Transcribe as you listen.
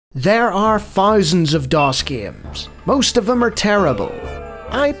There are thousands of DOS games. Most of them are terrible.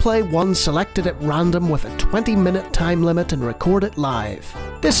 I play one selected at random with a 20-minute time limit and record it live.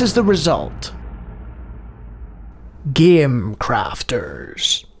 This is the result. Game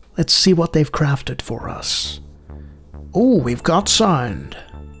Crafters. Let's see what they've crafted for us. Oh, we've got sound.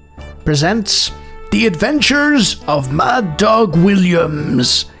 Presents The Adventures of Maddog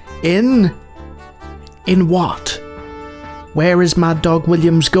Williams in what? Where is Maddog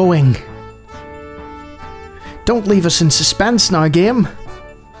Williams going? Don't leave us in suspense now, game.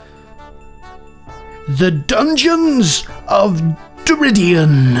 The Dungeons of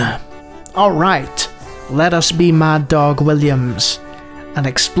Diridian. Alright, let us be Maddog Williams and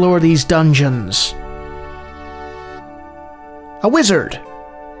explore these dungeons. A wizard.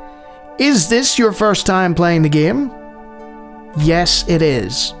 Is this your first time playing the game? Yes, it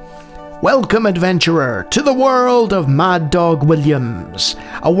is. Welcome, adventurer, to the world of Maddog Williams,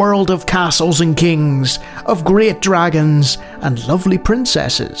 a world of castles and kings, of great dragons and lovely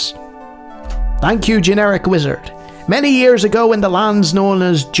princesses. Thank you, generic wizard. Many years ago in the lands known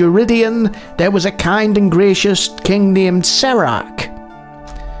as Diridian, there was a kind and gracious king named Serac.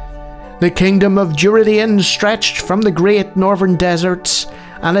 The kingdom of Diridian stretched from the great northern deserts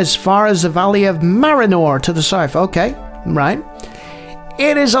and as far as the valley of Marinor to the south. Okay, right.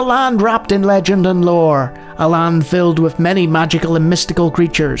 It is a land wrapped in legend and lore, a land filled with many magical and mystical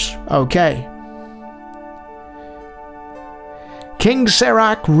creatures. Okay. King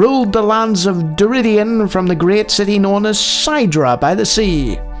Serac ruled the lands of Diridian from the great city known as Sidra by the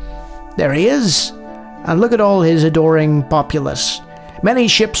sea. There he is, and look at all his adoring populace. Many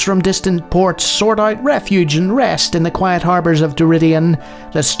ships from distant ports sought out refuge and rest in the quiet harbours of Diridian.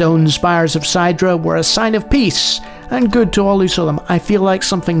 The stone spires of Sidra were a sign of peace and good to all who saw them. I feel like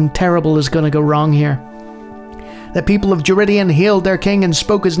something terrible is going to go wrong here. The people of Diridian hailed their king and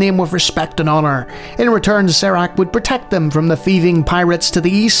spoke his name with respect and honour. In return, Serac would protect them from the thieving pirates to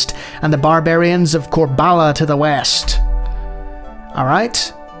the east and the barbarians of Corbala to the west.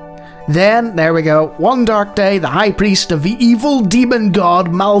 Alright. Then, there we go, one dark day, the high priest of the evil demon god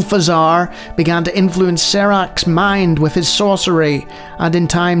Malfazar began to influence Serac's mind with his sorcery, and in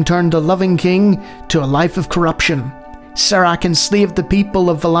time turned the loving king to a life of corruption. Serac enslaved the people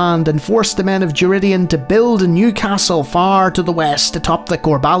of the land and forced the men of Diridian to build a new castle far to the west atop the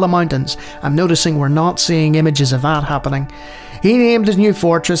Corbala mountains. I'm noticing we're not seeing images of that happening. He named his new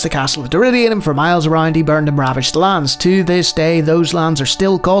fortress the Castle of Diridian, and for miles around he burned and ravaged the lands. To this day, those lands are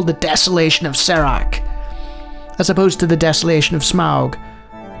still called the Desolation of Serac, as opposed to the Desolation of Smaug.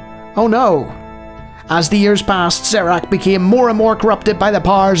 Oh no! As the years passed, Serac became more and more corrupted by the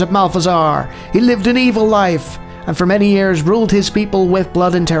powers of Malfazar. He lived an evil life, and for many years ruled his people with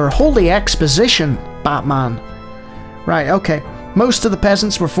blood and terror. Holy exposition, Batman. Right, okay. Most of the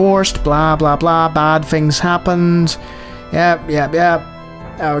peasants were forced, blah blah blah, bad things happened. Yep.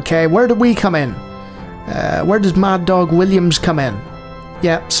 Okay, where do we come in? Where does Maddog Williams come in?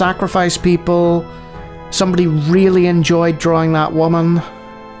 Yep, sacrifice people. Somebody really enjoyed drawing that woman.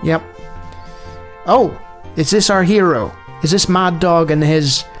 Yep. Oh, is this our hero? Is this Maddog and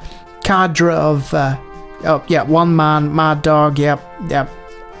his cadre of... oh, yeah, one man, Maddog, yep.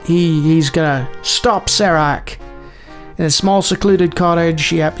 He's gonna stop Serac in a small secluded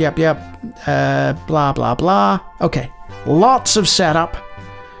cottage. Yep. Blah blah blah. Okay. Lots of setup.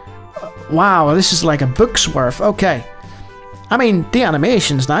 Wow, this is like a book's worth. Okay. I mean, the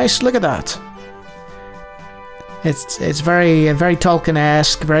animation's nice. Look at that. It's very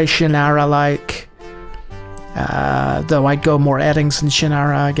Tolkien-esque, very Shannara-like. Though I'd go more Eddings than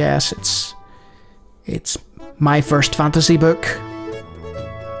Shannara, I guess. It's my first fantasy book.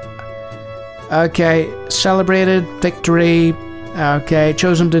 Okay, celebrated victory. Okay,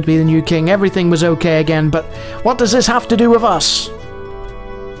 chose him to be the new king. Everything was okay again, but what does this have to do with us?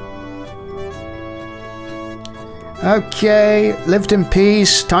 Okay, lived in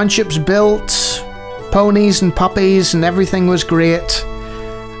peace, townships built, ponies and puppies, and everything was great.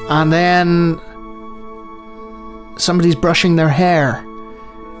 And then somebody's brushing their hair,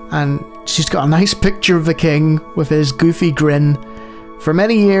 and she's got a nice picture of the king with his goofy grin. For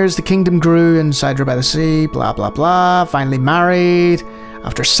many years, the kingdom grew in Sidra by the sea, blah blah blah, finally married,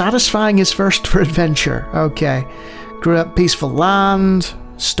 after satisfying his thirst for adventure. Okay, grew up peaceful land,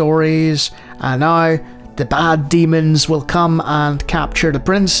 stories, and now the bad demons will come and capture the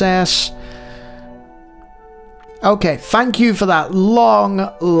princess. Okay, thank you for that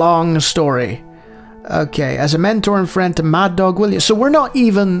long story. Okay, as a mentor and friend to Maddog Williams. So we're not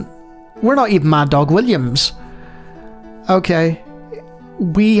even Maddog Williams. Okay.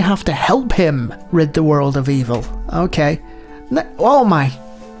 We have to help him rid the world of evil. Okay. Oh my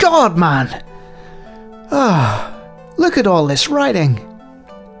God, man! Ah, look at all this writing.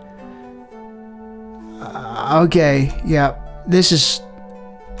 Okay, yeah, this is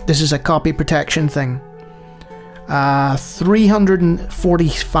a copy protection thing.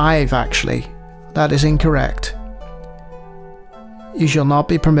 345 actually. That is incorrect. You shall not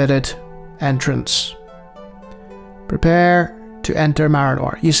be permitted entrance. Prepare to enter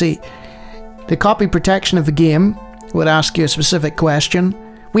Marador. You see, the copy protection of the game would ask you a specific question.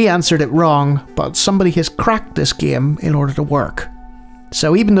 We answered it wrong, but somebody has cracked this game in order to work.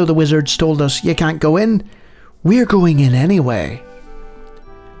 So even though the wizards told us you can't go in, we're going in anyway.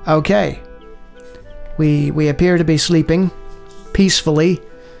 Okay. We appear to be sleeping peacefully.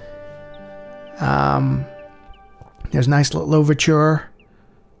 There's a nice little overture.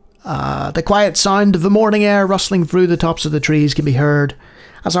 The quiet sound of the morning air rustling through the tops of the trees can be heard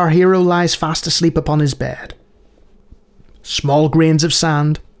as our hero lies fast asleep upon his bed. Small grains of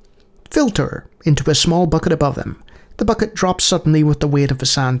sand filter into a small bucket above him. The bucket drops suddenly with the weight of the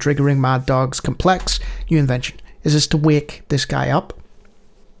sand, triggering Mad Dog's complex new invention. Is this to wake this guy up?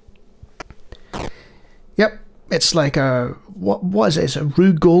 Yep, it's like a... What was it? It's a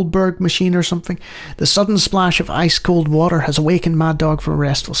Rube Goldberg machine or something. The sudden splash of ice-cold water has awakened Mad Dog from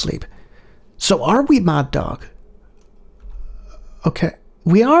restful sleep. So are we Mad Dog? Okay,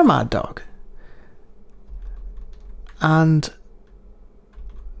 we are Mad Dog. And...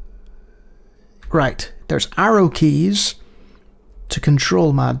 Right, there's arrow keys to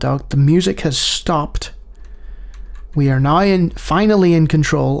control Mad Dog. The music has stopped. We are now finally in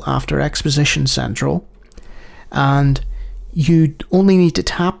control after Exposition Central. And you only need to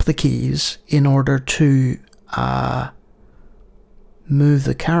tap the keys in order to move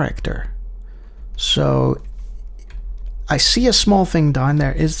the character. So I see a small thing down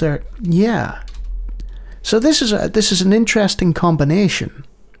there. Is there? Yeah. So this is an interesting combination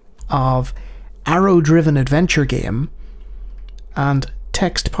of arrow-driven adventure game and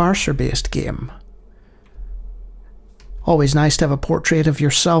text parser based game. Always nice to have a portrait of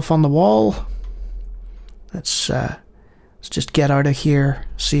yourself on the wall. Let's just get out of here,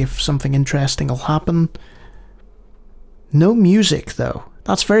 see if something interesting will happen. No music though.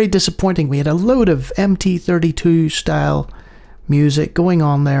 That's very disappointing. We had a load of MT32 style music going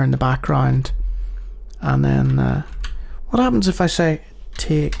on there in the background. And then what happens if I say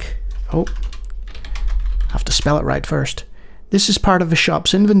take... Oh, I have to spell it right first. This is part of the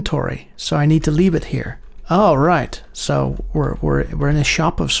shop's inventory, so I need to leave it here. Oh, right. So we're in a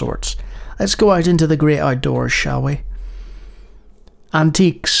shop of sorts. Let's go out into the great outdoors, shall we?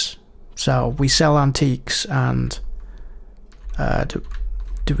 Antiques. So we sell antiques, and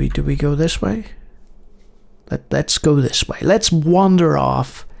do we go this way? Let's go this way. Let's wander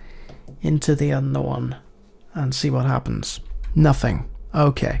off into the unknown and see what happens. Nothing.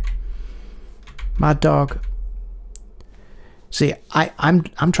 Okay. Mad Dog. See, I'm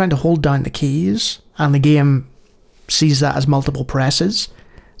trying to hold down the keys, and the game sees that as multiple presses.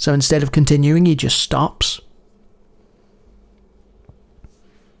 So instead of continuing, he just stops.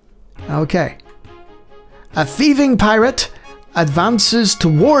 Okay. A thieving pirate advances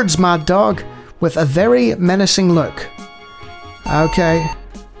towards Mad Dog with a very menacing look. Okay.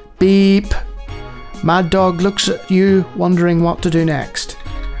 Beep. Mad Dog looks at you, wondering what to do next.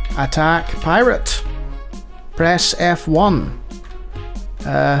 Attack pirate. Press F1.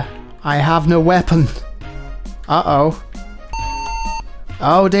 I have no weapon. Uh-oh.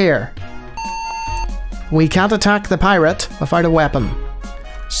 Oh dear. We can't attack the pirate without a weapon.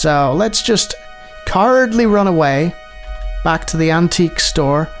 So let's just cowardly run away back to the antique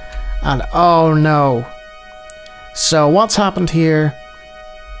store. And oh no. So what's happened here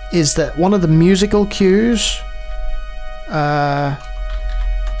is that one of the musical cues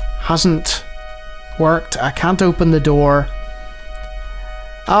hasn't worked. I can't open the door.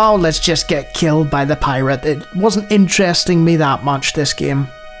 Oh, let's just get killed by the pirate. It wasn't interesting me that much, this game.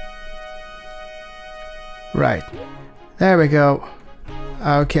 Right. There we go.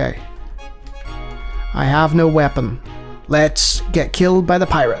 Okay. I have no weapon. Let's get killed by the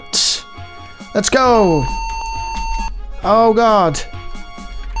pirates. Let's go! Oh god.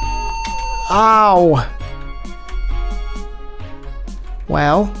 Ow!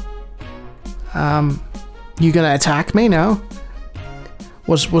 Well. You gonna attack me now?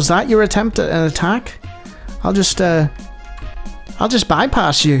 Was that your attempt at an attack? I'll just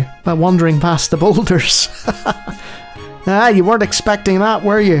bypass you by wandering past the boulders. Ah, you weren't expecting that,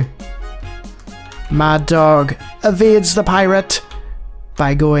 were you? Mad Dog evades the pirate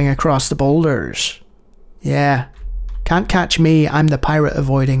by going across the boulders. Yeah. Can't catch me, I'm the pirate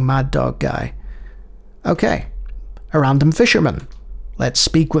avoiding Mad Dog guy. Okay. A random fisherman. Let's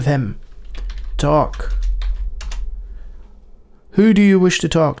speak with him. Talk. Who do you wish to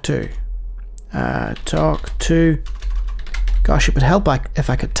talk to? Talk to... Gosh, it would help if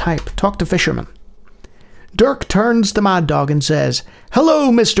I could type. Talk to fisherman. Dirk turns to Maddog and says, "Hello,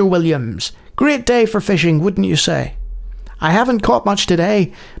 Mr. Williams. Great day for fishing, wouldn't you say? I haven't caught much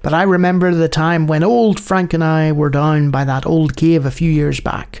today, but I remember the time when old Frank and I were down by that old cave a few years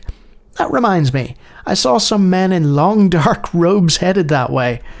back. That reminds me, I saw some men in long dark robes headed that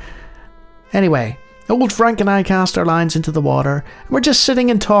way. Anyway, old Frank and I cast our lines into the water, and we're just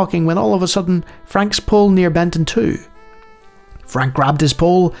sitting and talking when all of a sudden Frank's pole near bent in two. Frank grabbed his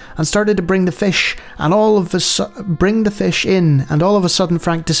pole and started to bring the fish in, and all of a sudden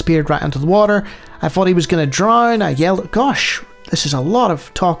Frank disappeared right into the water. I thought he was going to drown. I yelled, gosh, this is a lot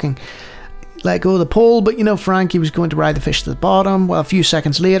of talking. Let go of the pole, but you know Frank, he was going to ride the fish to the bottom. Well, a few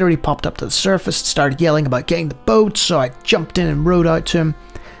seconds later he popped up to the surface and started yelling about getting the boat, so I jumped in and rowed out to him.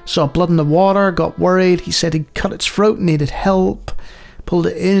 Saw blood in the water, got worried. He said he'd cut its throat and needed help. Pulled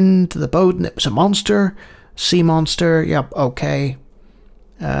it into the boat and it was a monster. Sea monster, yep, okay.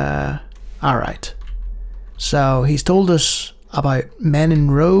 Alright. So he's told us about men in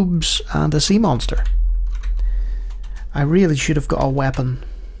robes and a sea monster. I really should have got a weapon.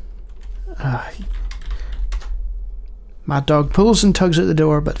 Maddog pulls and tugs at the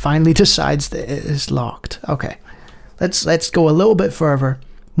door, but finally decides that it is locked. Okay, let's go a little bit further.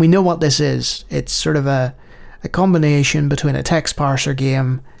 We know what this is. It's sort of a combination between a text parser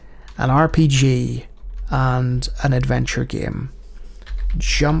game, an RPG, and an adventure game.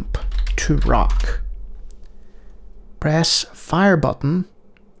 Jump to rock. Press fire button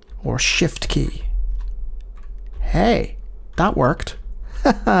or shift key. Hey, that worked.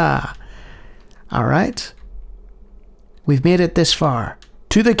 Haha. Alright. We've made it this far.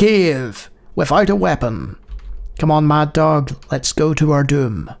 To the cave, without a weapon. Come on, Maddog, let's go to our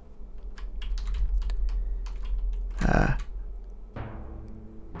doom.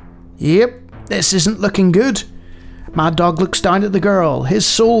 Yep. This isn't looking good. Maddog looks down at the girl, his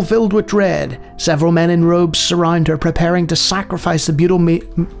soul filled with dread. Several men in robes surround her, preparing to sacrifice the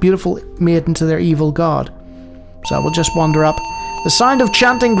beautiful maiden to their evil god. So we'll just wander up. The sound of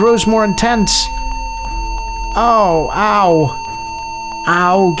chanting grows more intense. Oh, ow.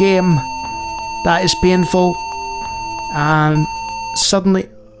 Ow, game. That is painful. And suddenly...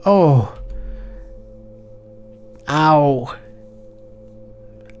 Oh. Ow.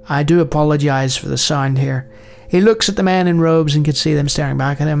 I do apologise for the sound here. He looks at the men in robes and can see them staring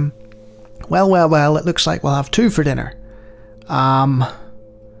back at him. Well, it looks like we'll have two for dinner. Maddog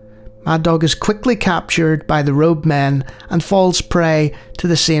is quickly captured by the robed men and falls prey to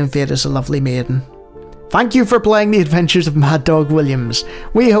the same fate as the lovely maiden. Thank you for playing The Adventures of Maddog Williams.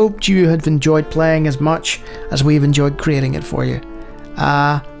 We hoped you had enjoyed playing as much as we've enjoyed creating it for you.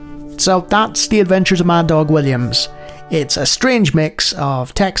 So that's The Adventures of Maddog Williams. It's a strange mix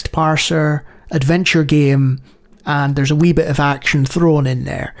of text parser, adventure game, and there's a wee bit of action thrown in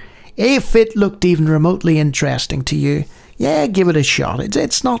there. If it looked even remotely interesting to you, yeah, give it a shot.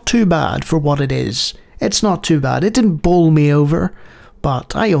 It's not too bad for what it is. It's not too bad. It didn't bowl me over,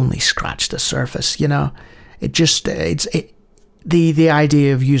 but I only scratched the surface, you know. The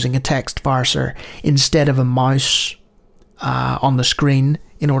idea of using a text parser instead of a mouse on the screen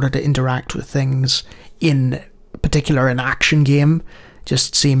in order to interact with things, in particular an action game,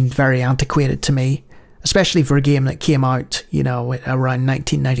 just seemed very antiquated to me, especially for a game that came out, you know, around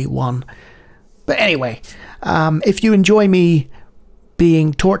 1991. But anyway, if you enjoy me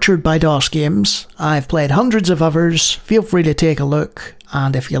being tortured by DOS games, I've played hundreds of others. Feel free to take a look,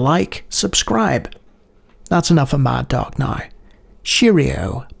 and if you like, subscribe. That's enough of Maddog now.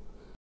 Cheerio.